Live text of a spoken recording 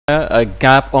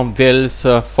GAP unveils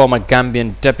former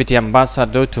Gambian Deputy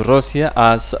Ambassador to Russia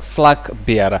as flag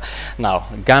bearer. Now,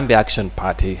 Gambia Action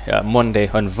Party Monday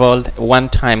unveiled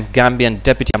one-time Gambian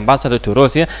Deputy Ambassador to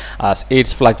Russia as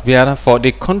its flag bearer for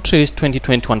the country's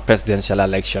 2021 presidential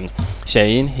election,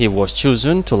 saying he was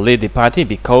chosen to lead the party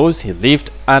because he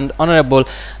lived an honorable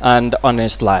and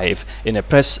honest life. In a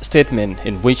press statement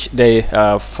in which they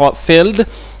failed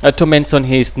to mention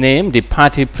his name, the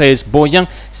party praised Bojang,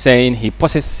 saying he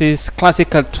possesses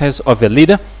classical traits of a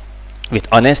leader with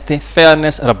honesty,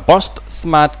 fairness, robust,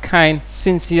 smart, kind,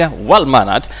 sincere,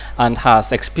 well-mannered, and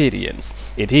has experience.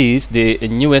 It is the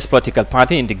newest political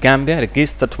party in the Gambia,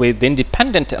 registered with the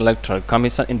Independent Electoral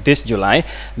Commission in this July.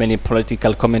 Many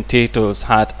political commentators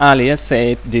had earlier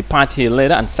said the party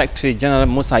leader and Secretary General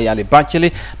Musa Yali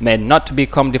Bachili may not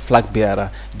become the flag bearer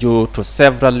due to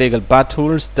several legal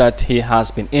battles that he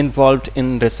has been involved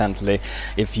in recently.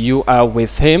 If you are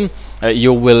with him,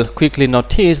 you will quickly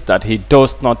notice that he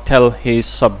does not tell his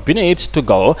subordinates to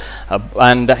go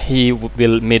and he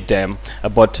will meet them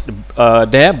but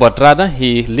rather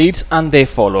he leads and they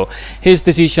follow. His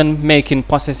decision-making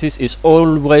process is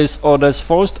always orders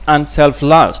first and self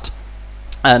last,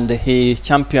 and he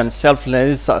champions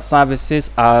selfless services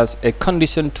as a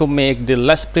condition to make the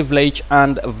less privileged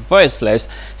and voiceless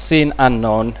seen and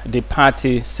known, the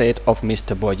party said of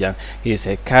Mr. Bojang. He is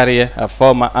a career, a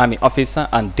former army officer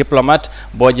and diplomat.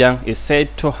 Bojang is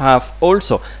said to have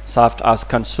also served as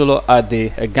consular at the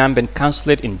Gambian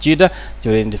consulate in Jeddah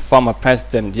during the former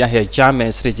President Yahya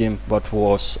Jammeh's regime, but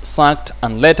was sacked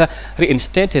and later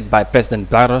reinstated by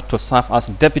President Barrow to serve as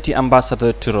deputy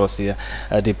ambassador to Russia.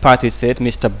 The party said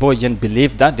Mr. Bojang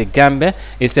believed that the Gambia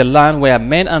is a land where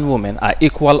men and women are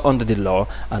equal under the law,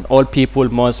 and all people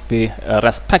must be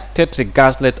respected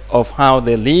regardless of how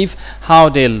they live, how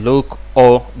they look,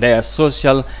 or their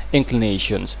social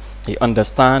inclinations. He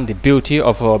understands the beauty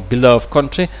of our beloved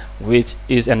country, which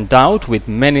is endowed with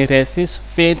many races,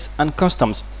 faiths, and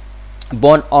customs.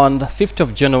 Born on the 5th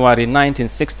of January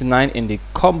 1969 in the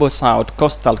Combo South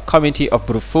Coastal Community of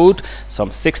Brufut,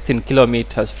 some 16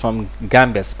 kilometers from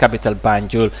Gambia's capital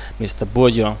Banjul, Mr.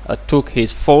 Bojang took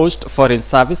his first foreign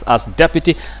service as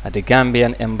deputy at the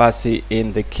Gambian Embassy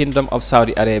in the Kingdom of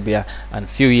Saudi Arabia, and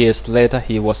few years later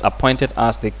he was appointed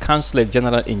as the Consulate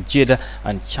General in Jeddah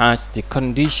and charged the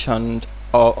conditioned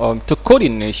to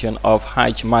coordination of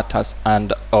Hajj matters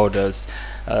and others.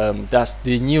 That's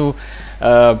the new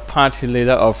party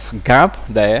leader of GAP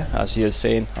there, as you're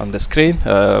saying on the screen.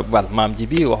 Well, Mam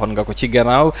Jibi waxoon nga ko ci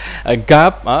gannaaw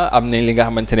GAP am nañ li nga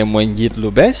xamante ne mooy njiit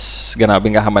lu bees gannaaw bi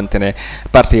nga xamante ne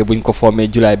parti buñ ko formé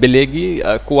July ba léegi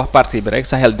ku wax parti bi rek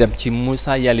sa xel dem ci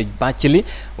Musa Yali Bachili,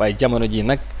 waaye jamono ji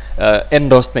nag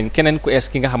endorse nañ keneen ku es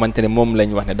ki nga xamante ne moom lañ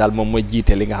wax ne daal moom mooy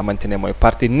jiite li nga xamante ne mooy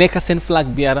parti nekk seen flag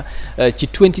bearer ci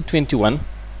 2021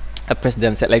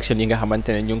 presidential election yi nga xamante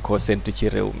ne ñu ngi koo séntu ci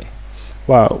réew mi.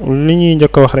 waaw li ñuy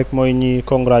njëkk a wax rek mooy ñi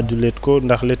congratulate ko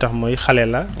ndax li tax mooy xale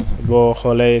la boo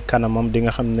xoolee kanamam di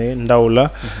nga xam ne ndaw la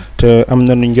te am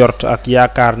na nu njort ak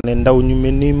yaakaar ne ndaw ñu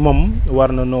mel ni moom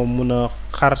war na noo mun a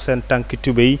xar seen tànki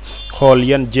tubéy xool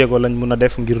yan jéego lañ mun a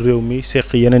def ngir réew mi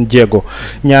séq yeneen jéego.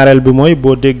 ñaareel bi mooy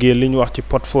boo déggee li ñu wax ci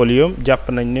portfolio jàpp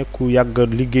nañ ne ku yàgg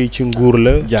liggéey ci nguur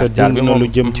la te dund na lu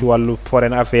jëm ci wàllu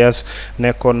foreign affairs,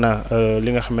 nekkoon na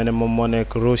li nga xam ne moom moo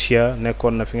nekk Russia,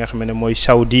 nekkoon na fi nga xam ne mooy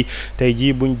Saudi. tey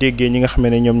jii buñ déggee ñi nga xam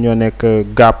ne ñoom ñoo nekk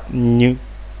GAP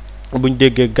buñ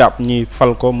déggee GAP ñi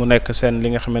fal ko mu nekk seen li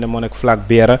nga xam ne moo nekk flag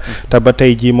bearer te ba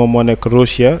tey jii moom moo nekk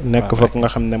Russia nekk fa nga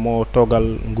xam ne moo toogal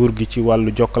nguur gi ci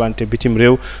wàllu jokkalante bitim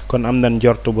réew, kon am na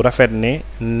njort bu rafet ne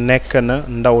nekk na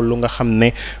ndaw lu nga xam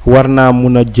ne war naa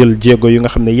mun a jël jéego yu nga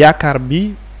xam ne yaakaar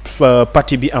bi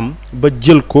parti bi am ba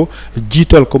jël ko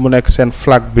jiital ko mu nekk seen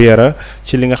flag bearer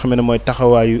ci li nga xam ne mooy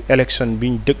taxawaayu élection bi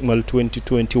ñu dëgmal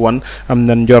 2021. am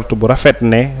na njort bu rafet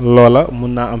ne loola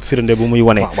mun naa am firnde bu muy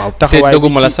wane. taxawaay te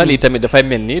dëgguma la sax lii tamit dafay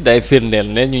mel ni day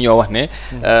firndeel ne ñu ñoo wax ne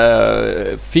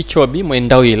ficco bi mooy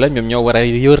ndaw yi la ñoom ñoo war a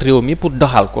yor réew mi pour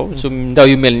doxal ko. su ndaw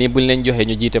yu mel nii buñ leen joxee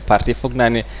ñu jiite parti foog naa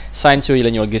ne change yi la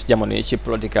ñoo gis jamono yi ci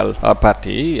political party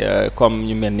yi comme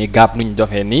ñu mel ni GAP nu ñu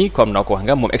doxee nii comme na ko wax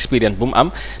nga moom expérience bu mu am.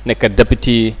 nekk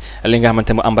deputy li nga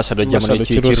xamante ne ambassadeur jamono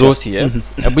ci Russia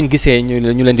buñ gisee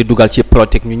ñu leen di dugal ci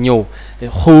politique ñu ñëw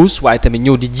xuus waaye tamit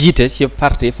ñëw di jiite ci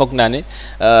parti foog naa ne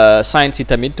science yi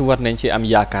tamit war nañ ci am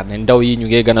yaakaar ne ndaw yi ñu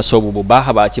ngi gën a soobu bu baax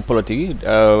a baax ci politique yi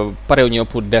parew ñoo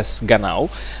pour des gannaaw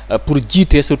pour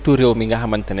jiite surtout réew mi nga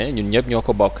xamante ne ñun ñëpp ñoo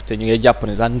ko bokk te ñu ngi jàpp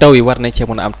ne daal ndaw yi war nañ cee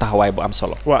mën a am taxawaay bu am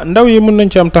solo. waaw ndaw yi mën nañ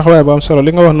ci am taxawaay bu am solo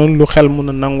li nga wax noonu lu xel mën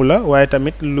a nangu la waaye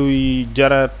tamit luy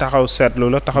jara taxaw seetlu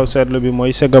la taxaw seetlu bi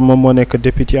mooy segam moom moo nekk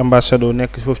député ambassadeur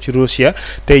nekk foofu ci Russia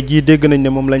tey jii dégg nañ ne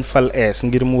moom lañ fal ees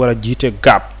ngir mu war a jiite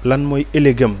GAP lan mooy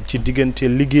ëllëgam ci diggante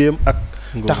liggéeyam ak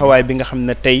taxawaay bi nga xam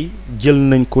ne tey jël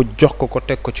nañ ko jox ko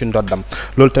teg ko ci ndoddam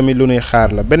loolu tamit lu nuy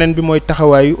xaar la beneen bi mooy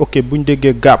taxawaayu buñ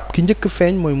déggee GAP ki njëkk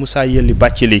feeñ mooy Moussa Yelli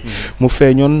Bathily mu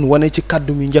feeñoon wane ci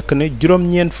kàddu mi njëkk ne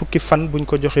juróom-ñeent fukki fan buñ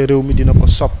ko joxee réew mi dina ko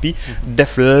soppi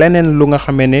def leneen lu nga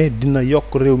xamee ne dina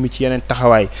yokk réew mi ci yeneen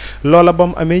taxawaay loola ba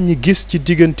mu amee ñi gis ci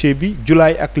diggante bi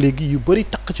julaay ak léegi yu bëri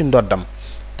taq ci ndoddam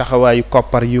taxawaayu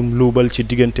koppar yum luubal ci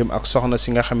digganteem ak soxna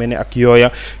si nga xamee ne ak yooyu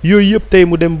yëpp tey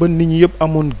mu dem ba nit ñi yëpp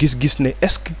amoon gis-gis ne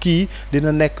est-ce que kii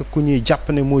dina nekk ku ñuy jàpp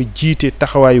ne mooy jiite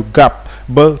taxawaayu GAP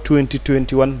ba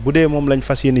 2021 bu dee moom lañ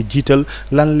fas yéene jiital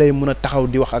lan lay mën a taxaw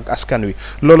di wax ak askan wi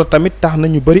loolu tamit tax na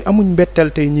ñu bëri amuñ mbetteel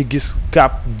tey ñi gis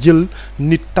GAP jël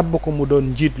nit tabb ko mu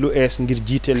doon njiit lu ees ngir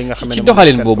jiite li nga xam ne ci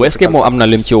doxalin boobu est-ce que moom am na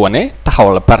lim ci wone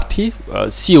taxaw la parti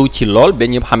siiw ci lool ba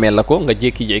ñëpp xamee la ko nga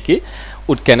jékki-jékki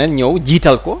ut keneen ñëw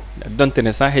jiital ko donte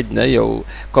ne sax xëj na yow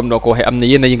comme noo ko waxee am na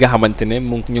yenn yi nga xamante ne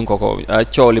ñu ngi ko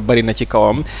coow li bari na ci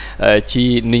kawam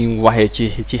ci ni ñu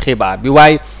waxee ci xibaar bi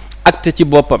waaye acte ci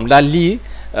boppam daal lii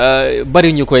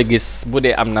bari ñu koy gis bu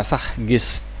dee am na sax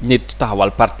gis nit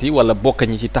taxawal parti wala bokk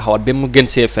ñi ci taxawal ba mu gën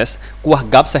see fes ku wax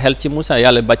GAP sa xel ci Moussa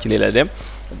Yelli Bathily la dem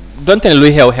donte ne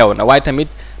luy xew na waaye tamit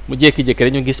mu jékki-jékki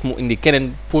rek ñu gis mu indi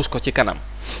keneen puus ko ci kanam.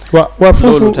 waaw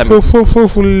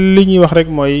foofu li ñuy wax rek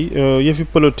mooy yëfi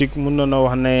politique mun na noo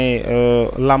wax ne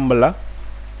làmb la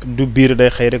du biir day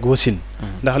xëy rek wasin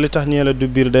ndax li tax ñee la du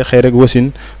biir day xëy rek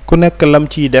wasin ku nekk lam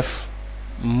ciy def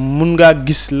mun ngaa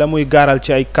gis la muy gaaral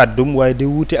ci ay kàddum waaye day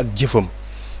wuute ak jëfam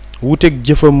wuuteeg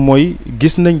jëfam mooy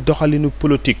gis nañ doxalinu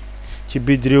politique ci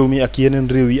biir réew mi ak yeneen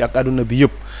réew yi ak àdduna bi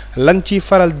yëpp la nga ciy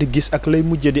faral di gis ak lay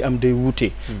mujj di am day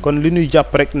wuute. kon li ñuy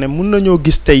jàpp rek ne mun nañoo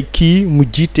gis tey kii mu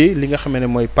jiite li nga xam ne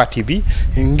mooy parti bi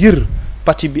ngir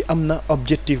parti bi am na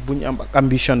objectif bu ñu am ak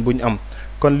ambition bu ñu am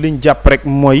kon liñ jàpp rek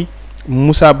mooy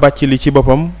Moussa Bathily ci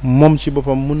boppam moom ci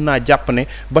boppam mun naa jàpp ne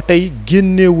ba tey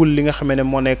génneewul li nga xam ne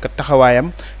moo nekk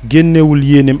taxawaayam génneewul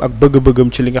yéeneem ak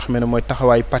bëgg-bëggam ci li nga xam ne mooy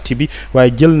taxawaay parti bi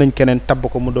waaye jël nañ keneen tabb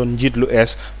ko mu doon njiit lu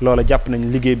ees loola jàpp nañ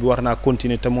liggéey bi war naa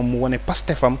continuer te moom mu wane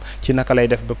pastefam ci naka lay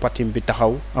def ba parti bi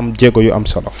taxaw am jéego yu am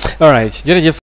solo. all right jërëjëf.